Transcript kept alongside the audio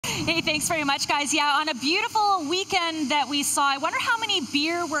Hey, thanks very much, guys. Yeah, on a beautiful weekend that we saw, I wonder how many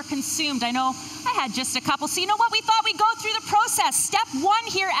beer were consumed. I know I had just a couple. So you know what? We thought we'd go through the process. Step one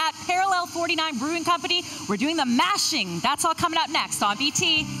here at Parallel 49 Brewing Company. We're doing the mashing. That's all coming up next on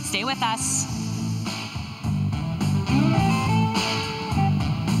BT. Stay with us.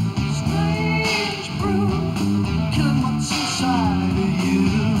 Strange brew, killing what's inside of you.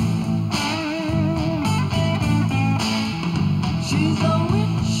 She's a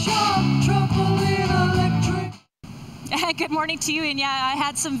witch of trouble in electric. Good morning to you. And yeah, I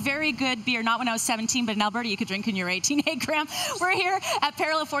had some very good beer, not when I was 17, but in Alberta you could drink when you're 18. Hey, Graham, we're here at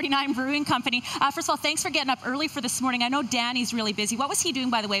Parallel 49 Brewing Company. First of all, thanks for getting up early for this morning. I know Danny's really busy. What was he doing,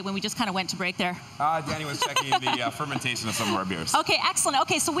 by the way, when we just kind of went to break there? Danny was checking the fermentation of some of our beers. Okay, excellent.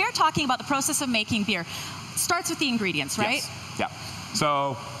 Okay, so we're talking about the process of making beer. Starts with the ingredients, right? Yes. Yeah.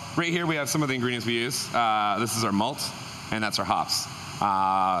 So right here we have some of the ingredients we use. This is our malt, and that's our hops.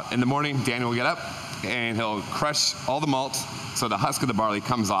 In the morning, Danny will get up, and he'll crush all the malt so the husk of the barley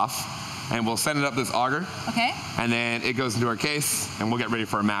comes off, and we'll send it up this auger. Okay. And then it goes into our case, and we'll get ready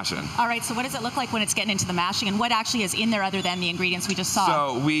for our mashing. All right, so what does it look like when it's getting into the mashing, and what actually is in there other than the ingredients we just saw?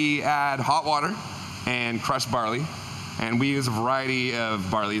 So we add hot water and crushed barley, and we use a variety of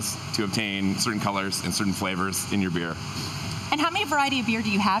barleys to obtain certain colors and certain flavors in your beer. And how many variety of beer do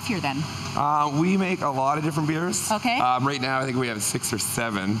you have here then? We make a lot of different beers. Okay. Right now I think we have 6 or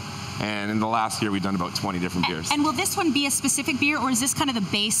 7. And in the last year, we've done about 20 different beers. And will this one be a specific beer, or is this kind of the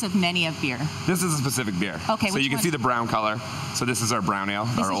base of many of beer? This is a specific beer. Okay, so you can see the brown color. So this is our brown ale,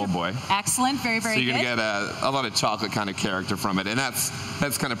 our old boy. Excellent, very, very good. So you're gonna get a lot of chocolate kind of character from it, and that's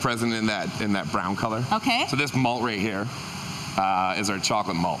kind of present in that brown color. Okay. So this malt right here is our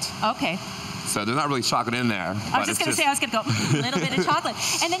chocolate malt. Okay. So there's not really chocolate in there. I was just going to say, I was going to go a little bit of chocolate.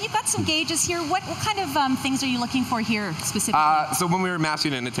 And then you've got some gauges here. What kind of things are you looking for here specifically? So when we were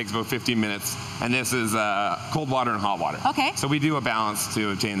mashing it takes about 15 minutes. And this is cold water and hot water. Okay. So we do a balance to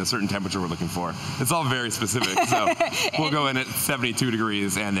obtain the certain temperature we're looking for. It's all very specific. So we'll go in at 72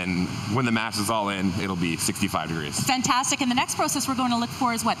 degrees. And then when the mash is all in, it'll be 65 degrees. Fantastic. And the next process we're going to look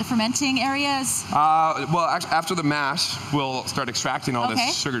for is what? The fermenting areas? Well, after the mash, we'll start extracting all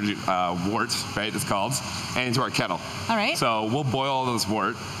this sugar wort, right, it's called, and into our kettle. All right. So we'll boil all this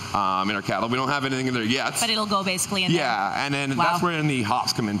wort in our kettle. We don't have anything in there yet. But it'll go basically in there. Yeah, and then that's where the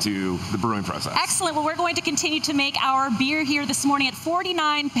hops come into the brewing process. Excellent. Well, we're going to continue to make our beer here this morning at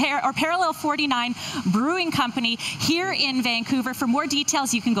Parallel 49 Brewing Company here in Vancouver. For more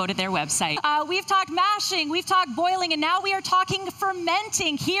details, you can go to their website. We've talked mashing, we've talked boiling, and now we are talking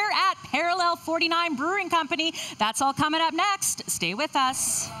fermenting here at Parallel 49 Brewing Company. That's all coming up next. Stay with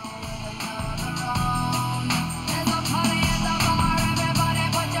us.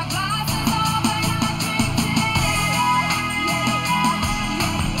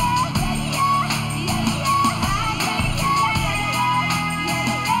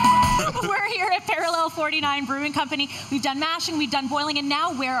 We're here at Parallel 49 Brewing Company. We've done mashing, we've done boiling, and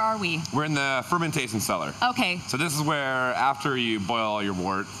now where are we? We're in the fermentation cellar. Okay. So this is where, after you boil all your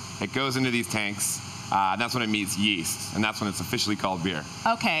wort, it goes into these tanks. And that's when it meets yeast, and that's when it's officially called beer.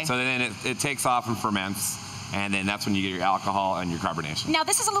 Okay. So then it takes off and ferments, and then that's when you get your alcohol and your carbonation. Now,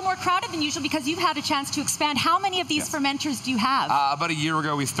 this is a little more crowded than usual because you've had a chance to expand. How many of these fermenters do you have? About a year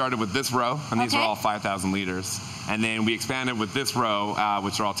ago, we started with this row, and these are all 5,000 liters. And then we expanded with this row,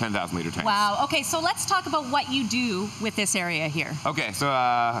 which are all 10,000 liter tanks. Wow. Okay, so let's talk about what you do with this area here. Okay, so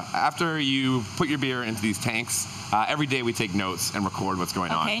after you put your beer into these tanks, every day we take notes and record what's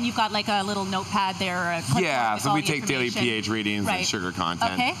going on. Okay, and you've got like a little notepad there, or a clipboard with so all we the take daily information. pH readings and sugar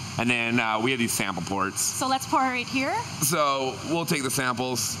content. Okay. And then we have these sample ports. So let's pour right here. So we'll take the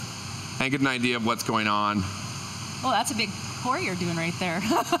samples and get an idea of what's going on. Oh, that's a big pour you're doing right there.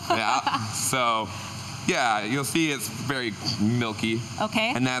 Yeah, so yeah, you'll see it's very milky.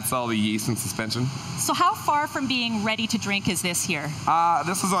 Okay. And that's all the yeast in suspension. So how far from being ready to drink is this here?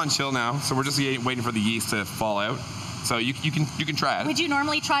 This is on chill now, so we're just waiting for the yeast to fall out. So you can try it. Would you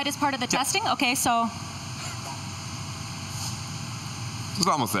normally try it as part of the testing? Okay, so it's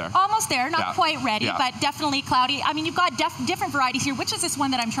almost there. Almost there, not quite ready, but definitely cloudy. I mean, you've got different varieties here. Which is this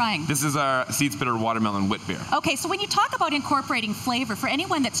one that I'm trying? This is our Seed Spitter Watermelon Wit Beer. Okay, so when you talk about incorporating flavor, for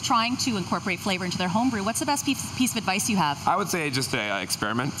anyone that's trying to incorporate flavor into their homebrew, what's the best piece of advice you have? I would say just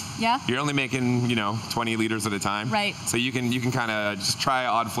experiment. Yeah? You're only making, 20 liters at a time. Right. So you can kind of just try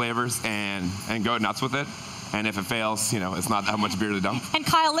odd flavors and go nuts with it. And if it fails, it's not that much beer to dump. And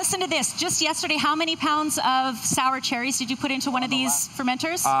Kyle, listen to this. Just yesterday, how many pounds of sour cherries did you put into one of these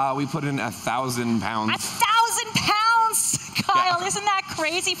fermenters? We put in 1,000 pounds. 1,000 pounds! Kyle, isn't that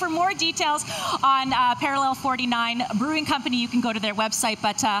crazy. For more details on Parallel 49 Brewing Company, you can go to their website.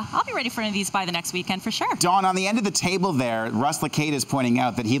 But I'll be ready for one of these by the next weekend for sure. Dawn, on the end of the table there, Russ Lacade is pointing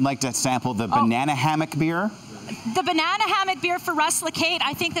out that he'd like to sample the banana hammock beer. The banana hammock beer for Russ Lacade,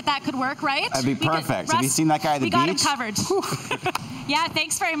 I think that could work, right? That'd be perfect. Have you seen that guy at the beach? We got him covered. Yeah,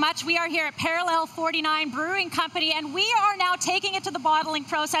 thanks very much. We are here at Parallel 49 Brewing Company, and we are now taking it to the bottling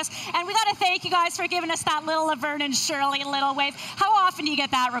process. And we got to thank you guys for giving us that little Laverne and Shirley little wave. How often do you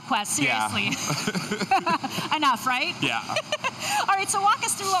get that request? Seriously. Yeah. Enough, right? Yeah. All right, so walk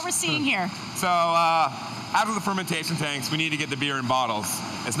us through what we're seeing here. So after the fermentation tanks, we need to get the beer in bottles.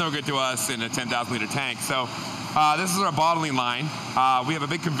 It's no good to us in a 10,000 liter tank. So this is our bottling line. We have a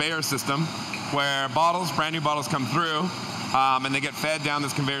big conveyor system where bottles, brand new bottles, come through. And they get fed down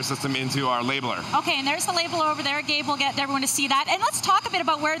this conveyor system into our labeler. Okay, and there's the labeler over there. Gabe will get everyone to see that. And let's talk a bit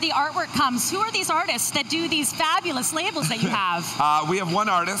about where the artwork comes. Who are these artists that do these fabulous labels that you have? We have one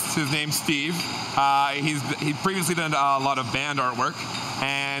artist. His name's Steve. He previously done a lot of band artwork,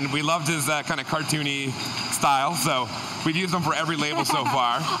 and we loved his kind of cartoony style. So we've used them for every label so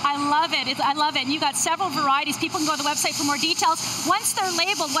far. I love it. I love it. And you've got several varieties. People can go to the website for more details. Once they're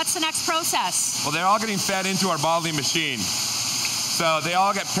labeled, what's the next process? Well, they're all getting fed into our bottling machine. So they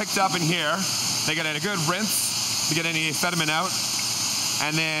all get picked up in here. They get a good rinse to get any sediment out.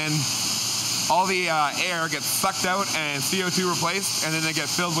 And then all the air gets sucked out and CO2 replaced, and then they get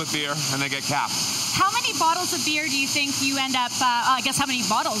filled with beer and they get capped. How many bottles of beer do you think you end up, I guess how many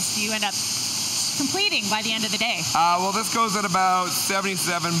bottles do you end up completing by the end of the day? Well, this goes at about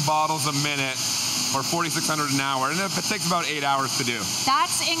 77 bottles a minute, or 4,600 an hour, and it takes about 8 hours to do.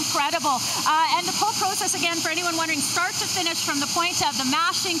 That's incredible. And the whole process, again, for anyone wondering, start to finish, from the point of the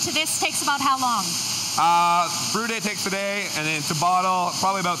mashing to this, takes about how long? Brew day takes a day, and then to bottle,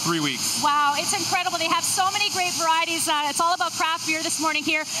 probably about 3 weeks. Wow, it's incredible. They have so many great varieties. It's all about craft beer this morning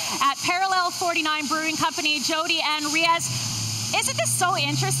here at Parallel 49 Brewing Company. Jody and Riaz, isn't this so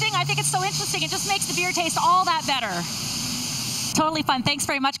interesting? I think it's so interesting. It just makes the beer taste all that better. Totally fun. Thanks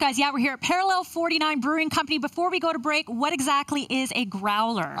very much, guys. Yeah, we're here at Parallel 49 Brewing Company. Before we go to break, what exactly is a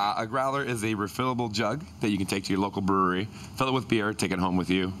growler? A growler is a refillable jug that you can take to your local brewery, fill it with beer, take it home with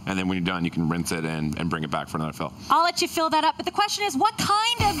you, and then when you're done, you can rinse it and bring it back for another fill. I'll let you fill that up, but the question is, what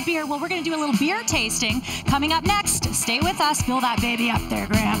kind of beer? Well, we're going to do a little beer tasting coming up next. Stay with us. Fill that baby up there,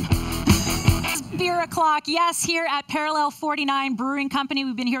 Graham. Beer o'clock, yes, here at Parallel 49 Brewing Company.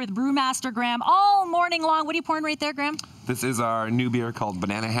 We've been here with Brewmaster Graham all morning long. What are you pouring right there, Graham? This is our new beer called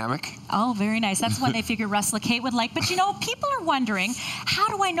Banana Hammock. Oh, very nice. That's one they figure Russ Lacade would like. But you know, people are wondering, how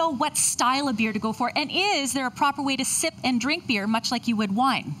do I know what style of beer to go for? And is there a proper way to sip and drink beer, much like you would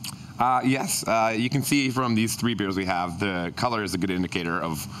wine? Yes, you can see from these three beers we have, the color is a good indicator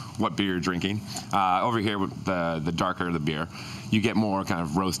of what beer you're drinking. Over here, with the darker the beer, you get more kind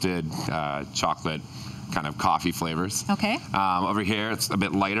of roasted chocolate, kind of coffee flavors. Okay. Over here, it's a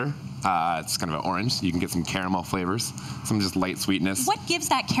bit lighter. It's kind of an orange. You can get some caramel flavors, some just light sweetness. What gives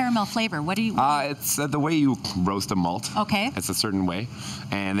that caramel flavor? What do you? It's the way you roast a malt. Okay. It's a certain way.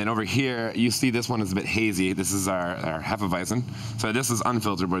 And then over here, you see this one is a bit hazy. This is our Hefeweizen. So this is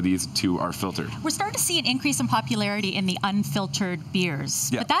unfiltered, where these two are filtered. We're starting to see an increase in popularity in the unfiltered beers.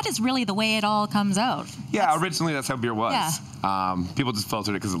 Yeah. But that is really the way it all comes out. Yeah, originally that's how beer was. Yeah. People just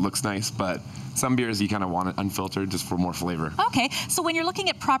filtered it because it looks nice, but some beers you kind of want it unfiltered just for more flavor. Okay, so when you're looking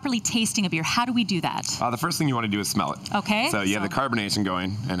at properly tasting a beer, how do we do that? The first thing you want to do is smell it. Okay. So you have the carbonation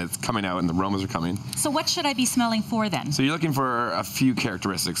going, and it's coming out, and the aromas are coming. So what should I be smelling for then? So you're looking for a few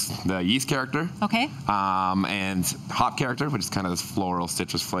characteristics. The yeast character. Okay. And hop character, which is kind of this floral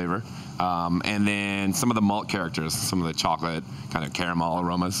citrus flavor. And then some of the malt characters, some of the chocolate, kind of caramel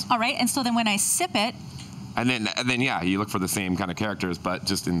aromas. All right, and so then when I sip it. And then yeah, you look for the same kind of characters, but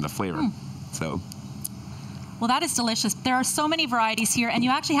just in the flavor. So. Well, that is delicious. There are so many varieties here, and you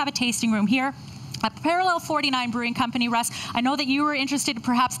actually have a tasting room here at Parallel 49 Brewing Company. Russ, I know that you were interested in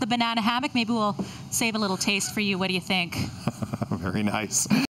perhaps the banana hammock. Maybe we'll save a little taste for you. What do you think? Very nice.